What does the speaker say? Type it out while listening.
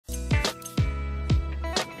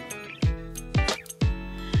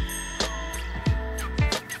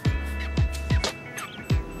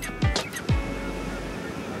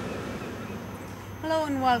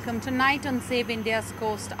and welcome. Tonight on Save India's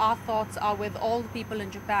Coast, our thoughts are with all the people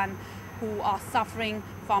in Japan who are suffering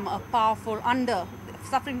from the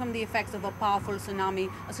effects of a powerful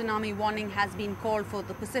tsunami. A tsunami warning has been called for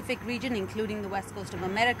the Pacific region, including the west coast of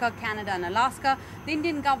America, Canada and Alaska. The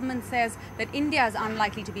Indian government says that India is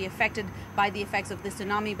unlikely to be affected by the effects of this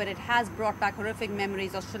tsunami, but it has brought back horrific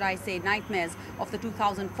memories, or should I say nightmares, of the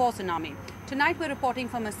 2004 tsunami. Tonight we're reporting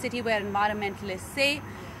from a city where environmentalists say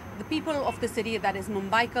the people of the city, that is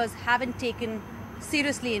Mumbaikars, haven't taken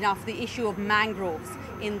seriously enough the issue of mangroves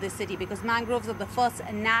in this city, because mangroves are the first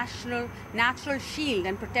natural shield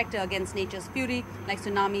and protector against nature's fury like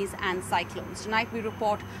tsunamis and cyclones. Tonight we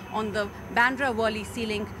report on the Bandra-Worli Sea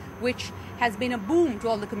Link, which has been a boom to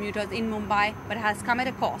all the commuters in Mumbai, but has come at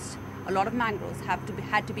a cost. A lot of mangroves had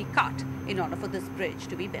to be cut in order for this bridge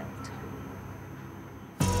to be built.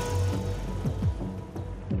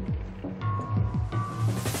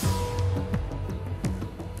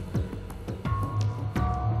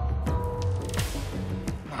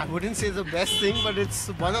 I wouldn't say the best thing, but it's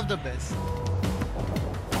one of the best.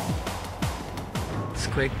 It's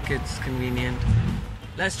quick, it's convenient,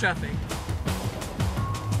 less traffic.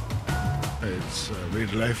 It's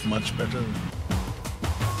made life much better.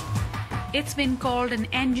 It's been called an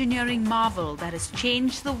engineering marvel that has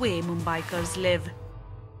changed the way Mumbaikars live.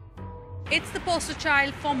 It's the poster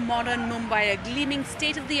child for modern Mumbai, a gleaming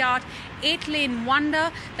state-of-the-art 8-lane wonder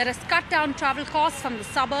that has cut down travel costs from the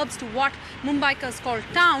suburbs to what Mumbaikars call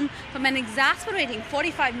town, from an exasperating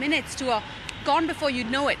 45 minutes to a gone before you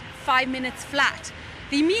know it, 5 minutes flat.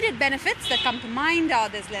 The immediate benefits that come to mind are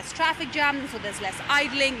there's less traffic jam, so there's less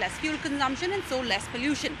idling, less fuel consumption and so less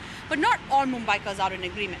pollution. But not all Mumbaikars are in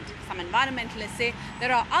agreement. Some environmentalists say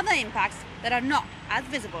there are other impacts that are not as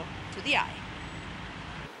visible to the eye.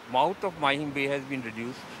 Mouth of Mahim Bay has been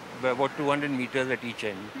reduced by about 200 meters at each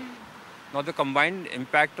end. Now the combined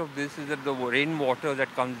impact of this is that the rainwater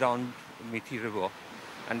that comes down Mithi River,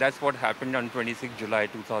 and that's what happened on 26 July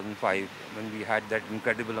 2005 when we had that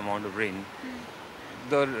incredible amount of rain.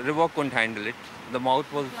 The river couldn't handle it. The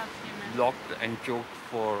mouth was blocked and choked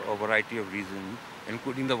for a variety of reasons,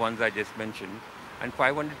 including the ones I just mentioned, and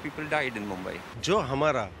 500 people died in Mumbai. जो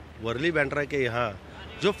हमारा वर्ली बैंड्रा के यहाँ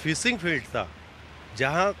जो fishing field था,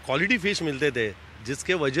 जहाँ quality fish मिलते थे,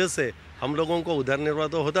 जिसके वजह से हम लोगों को उधर निर्वाह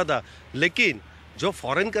तो होता था, लेकिन जो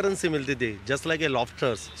फॉरेन करेंसी मिलती थी, just like a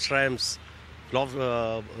lobsters, श्रैम्प्स,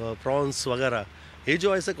 prawns वगैरह, ये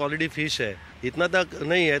जो ऐसे क्वालिटी फिश है, इतना तक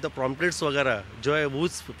नहीं है, तो प्रॉम्प्लेट्स वगैरह जो है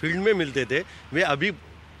उस फील्ड में मिलते थे, वे अभी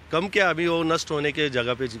कम क्या अभी वो नष्ट होने के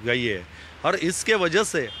जगह पे गई है, और इसके वजह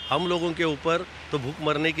से हम लोगों के ऊपर तो भूख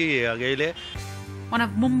मरने की आ गई है. One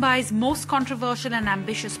of Mumbai's most controversial and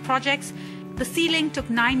ambitious projects, the Sea Link took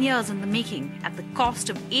 9 years in the making at the cost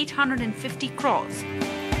of 850 crores.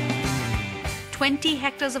 20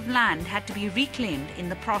 hectares of land had to be reclaimed in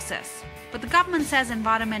the process. But the government says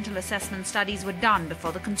environmental assessment studies were done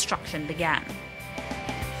before the construction began.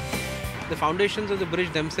 The foundations of the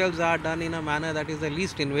bridge themselves are done in a manner that is the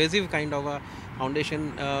least invasive kind of a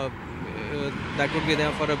foundation that would be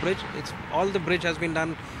there for a bridge. All the bridge has been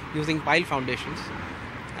done using pile foundations,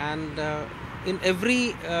 and in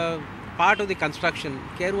every part of the construction,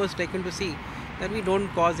 care was taken to see that we don't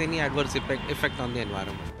cause any adverse effect on the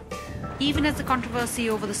environment. Even as the controversy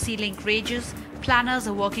over the Sea Link rages, planners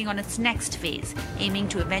are working on its next phase, aiming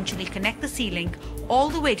to eventually connect the Sea Link all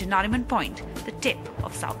the way to Nariman Point, the tip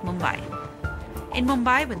of South Mumbai. In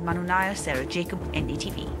Mumbai with Manu Nair, Sarah Jacob,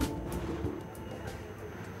 NDTV.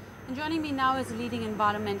 And joining me now is the leading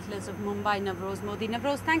environmentalist of Mumbai, Navroz Modi.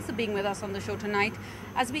 Navroz, thanks for being with us on the show tonight.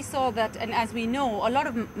 As we saw that, and as we know, a lot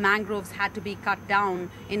of mangroves had to be cut down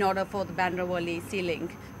in order for the Bandra-Worli Sea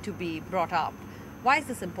Link to be brought up. Why is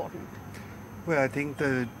this important? Well, I think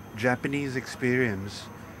the Japanese experience,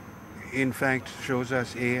 in fact, shows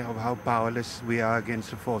us of how powerless we are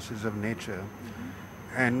against the forces of nature.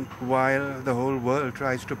 And while the whole world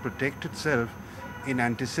tries to protect itself in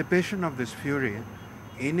anticipation of this fury,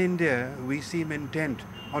 in India, we seem intent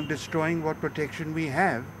on destroying what protection we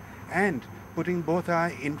have and putting both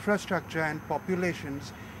our infrastructure and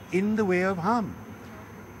populations in the way of harm.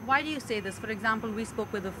 Why do you say this? For example, we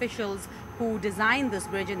spoke with officials who designed this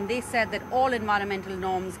bridge, and they said that all environmental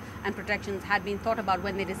norms and protections had been thought about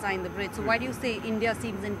when they designed the bridge. So why do you say India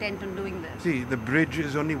seems intent on doing this? See, the bridge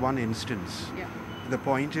is only one instance. Yeah. The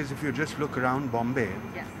point is, if you just look around Bombay,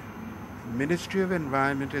 Yes. Ministry of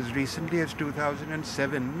Environment as recently as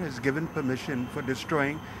 2007 has given permission for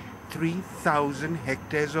destroying 3,000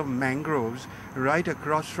 hectares of mangroves right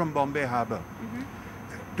across from Bombay Harbour.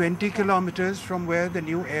 20 kilometers from where the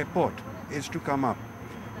new airport is to come up.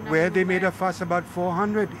 where they made a fuss about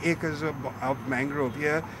 400 acres of mangrove.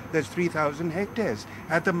 Here, there's 3,000 hectares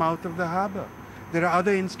at the mouth of the harbour. There are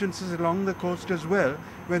other instances along the coast as well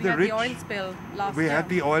where We the had rich... the oil spill last year. We had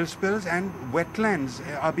the oil spills, and wetlands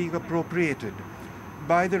are being appropriated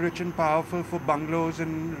by the rich and powerful for bungalows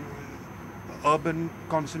and urban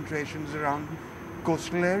concentrations around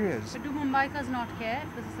coastal areas. But do Mumbaikars not care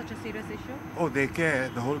if this is such a serious issue? Oh, they care.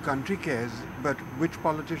 The whole country cares. But which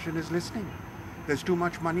politician is listening? There's too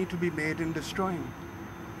much money to be made in destroying.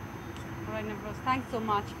 All right, Navroz, thanks so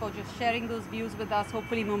much for just sharing those views with us.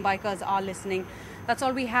 Hopefully Mumbaikars are listening. That's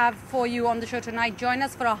all we have for you on the show tonight. Join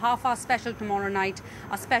us for a half-hour special tomorrow night,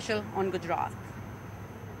 a special on Gujarat.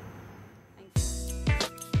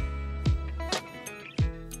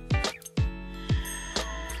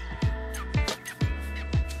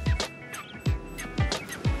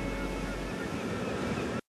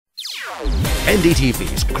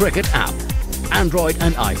 NDTV's cricket app, Android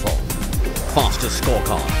and iPhone, fastest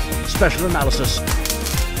scorecard, special analysis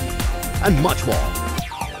and much more.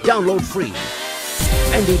 Download free.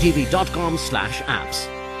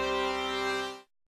 ndtv.com/apps.